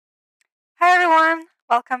everyone,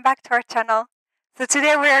 welcome back to our channel. So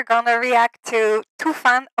today we are gonna react to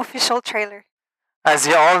Toofan official trailer. As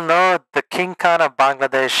you all know, the King Khan of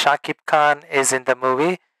Bangladesh, Shakib Khan, is in the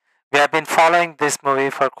movie. We have been following this movie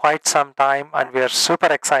for quite some time and we are super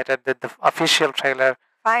excited that the official trailer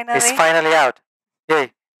is finally out.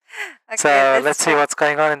 Yay. Okay, so let's see what's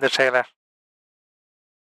going on in the trailer.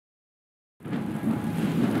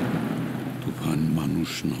 তুফান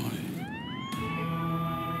মানুষ নয়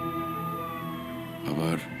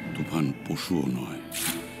আবার তুফান পশুও নয়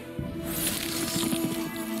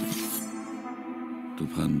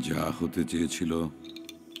তুফান যা হতে চেয়েছিল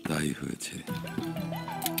তাই হয়েছে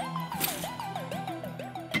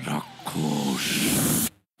রাক্ষস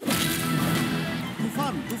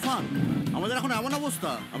তুফান তুফান আমাদের এখন এমন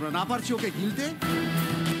অবস্থা আমরা না পারছি ওকে গিলতে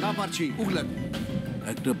না পারছি উগলাতে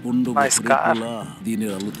একটা 15 বছরের পোলা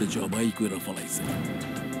দিনের আলোতে জবাই কইরা ফলাইছে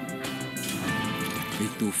এই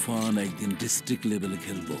তুফান একদিন ডিস্ট্রিক্ট লেভেলে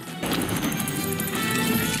খেলবো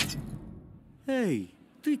এই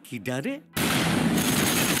তুই কি ডারে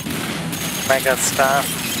Mega star.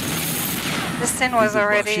 This scene was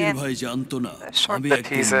already in ভাই জানতো না আমি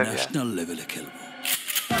একদিন ন্যাশনাল লেভেলে খেলবো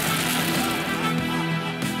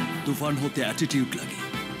তুফান হতে অ্যাটিটিউড লাগে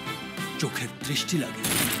চোখের দৃষ্টি লাগে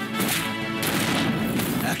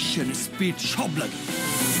অ্যাকশন স্পিড সব লাগে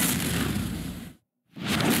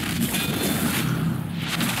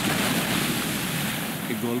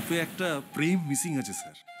এই গল্পে একটা প্রেম মিসিং আছে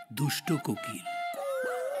স্যার দুষ্ট কোকিল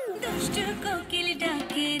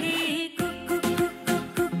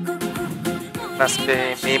Must be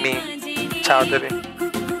Mimi Chowdhury,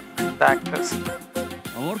 the actress.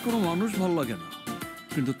 আমার কোনো মানুষ ভালো লাগে না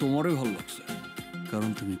কিন্তু তোমারই ভালো লাগছে কারণ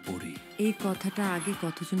তুমি পড়ি এই কথাটা আগে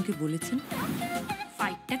কতজনকে বলেছেন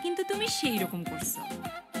ফাইটটা কিন্তু তুমি সেই রকম করছো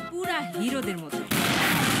পুরা হিরোদের মতো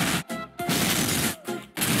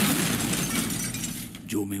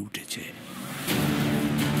জমে উঠেছে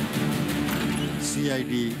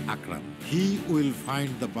CID Akram. He will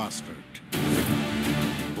find the bastard.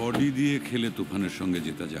 Body দিয়ে খেলে তুফানের সঙ্গে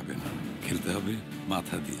জেতা যাবে না খেলতে হবে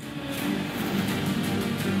মাথা দিয়ে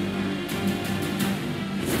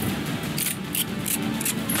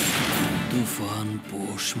তুফান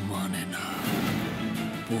পোষ মানে না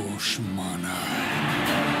পোষ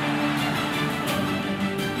মানায়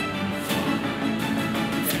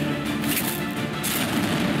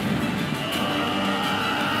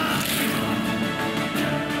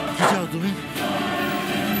কি চাও তুমি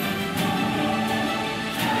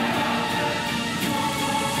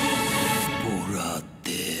পুরা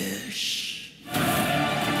দেশ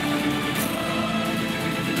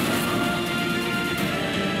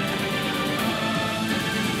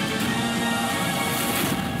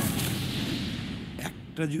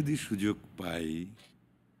একটা যদি সুযোগ পাই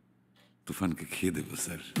তুফানকে খেয়ে দেবো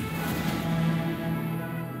sir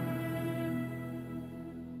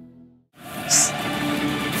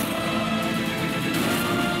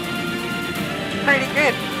pretty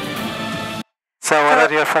good. So what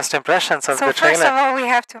are your first impressions of the So trailer? first of all, we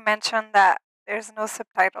have to mention that there's no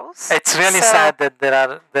subtitles. It's really So sad that there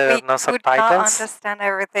are we no could not subtitles. understand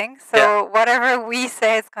everything. So whatever we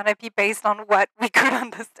say is gonna be based on what we could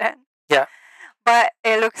understand. Yeah. But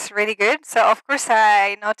it looks really good. So of course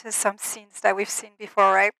I noticed some scenes that we've seen before,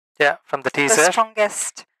 right? Yeah, from the The teaser.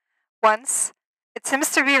 strongest ones. It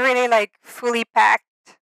seems to be really like fully packed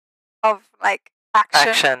of like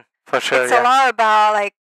Action, for sure, It's a yeah. lot about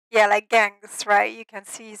like gangs, right? You can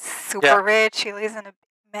see he's super Yeah. rich. He lives in a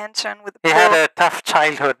mansion with a He pool. had a tough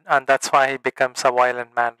childhood and that's why he becomes a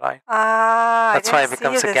violent man, right? That's why he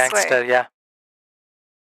becomes a gangster, yeah.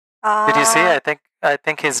 Did you see? I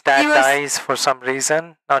think his dad dies for some reason,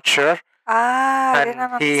 not sure. I And didn't he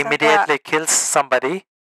understand immediately kills somebody.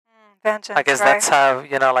 vengeance. I guess right? that's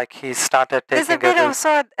how, like he started There's a taking bit a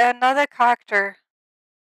also another character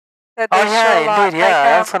that Oh they show yeah, a lot, indeed, yeah. I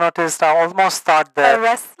like also noticed, I almost thought a that,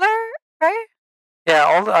 wrestler, right? yeah,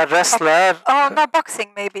 a wrestler. Oh, not boxing,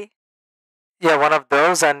 maybe. Yeah, one of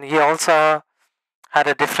those, and he also had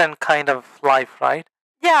a different kind of life, right?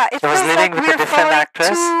 Yeah, it He was feels living like with a we're different following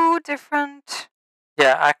actress. two different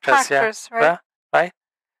Yeah, actress, actors, yeah. right? Right?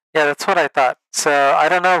 Yeah, that's what I thought. So I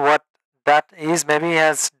don't know what that is. Maybe he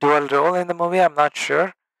has dual role in the movie. I'm not sure.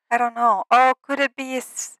 I don't know. Oh, could it be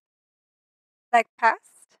like past?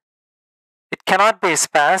 It cannot be his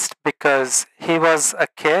past because he was a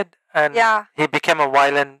kid and Yeah. he became a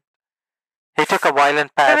violent. He took a violent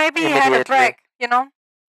So path maybe he immediately. had a break, you know?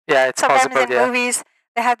 Yeah, it's Sometimes possible. in Yeah, movies,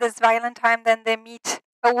 they have this violent time, then they meet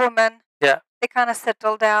a woman. Yeah. They kind of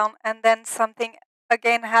settle down, and then something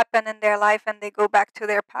again happen in their life, and they go back to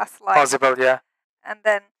their past life. possible. Yeah. And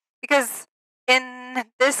then, because in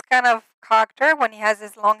this kind of character when he has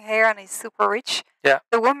his long hair and he's super rich. Yeah.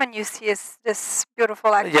 The woman you see is this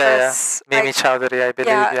beautiful actress. Yeah. Mimi Chowdhury, I believe.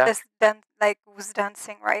 Yeah. This who's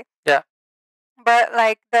dancing, right? Yeah. But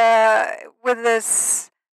like with this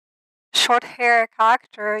short hair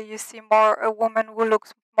character, you see more a woman who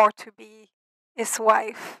looks more to be his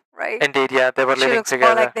wife, right? Indeed, yeah, they were She living looks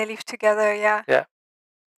together. more like they live together, yeah. Yeah.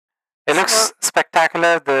 It looks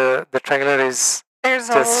spectacular. The trailer is There's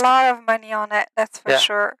just a lot of money on it, that's for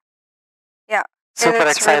sure. Yeah. super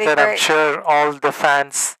looks excited. really I'm great. sure all the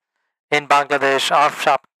fans in Bangladesh of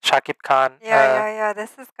Shakib Khan. Yeah.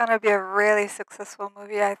 This is gonna be a really successful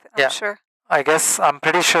movie. I'm sure. I guess I'm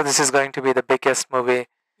pretty sure this is going to be the biggest movie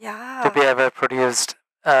to be ever produced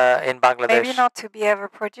in Bangladesh. Maybe not to be ever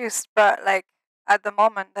produced, but like at the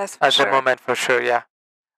moment, that's for sure. At the moment, for sure, yeah.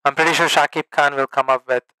 I'm pretty sure Shakib Khan will come up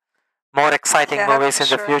with more exciting movies in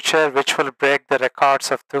the future, which will break the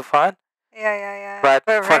records of Toofan. Yeah. But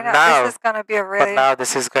for right now, this is gonna be a really. But now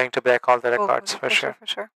this is going to break all the records for sure. For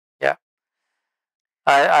sure. Yeah.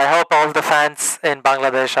 I hope all the fans in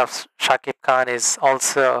Bangladesh of Shakib Khan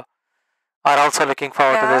are also looking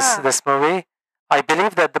forward to this movie. I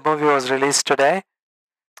believe that the movie was released today.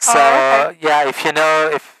 So yeah, if you know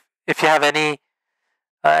if you have anything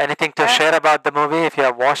to share about the movie, if you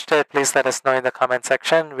have watched it, please let us know in the comment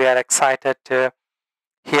section. We are excited to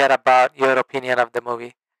hear about your opinion of the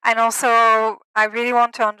movie. And also, I really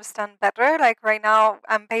want to understand better. Like right now,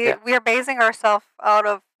 we are basing ourselves out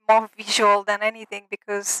of more visual than anything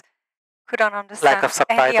because we couldn't understand lack of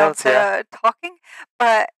subtitles, any of the talking.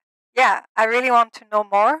 But yeah, I really want to know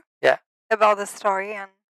more about the story and,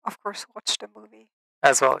 of course, watch the movie.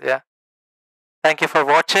 As well, yeah. Thank you for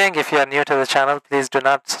watching. If you are new to the channel, please do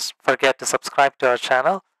not forget to subscribe to our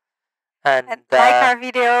channel. And like our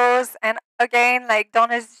videos. And again, like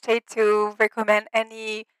don't hesitate to recommend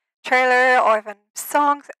any trailer or even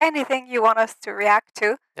songs, anything you want us to react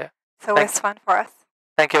to. Yeah. So it's fun for us.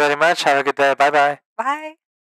 Thank you very much. Have a good day. Bye-bye. Bye.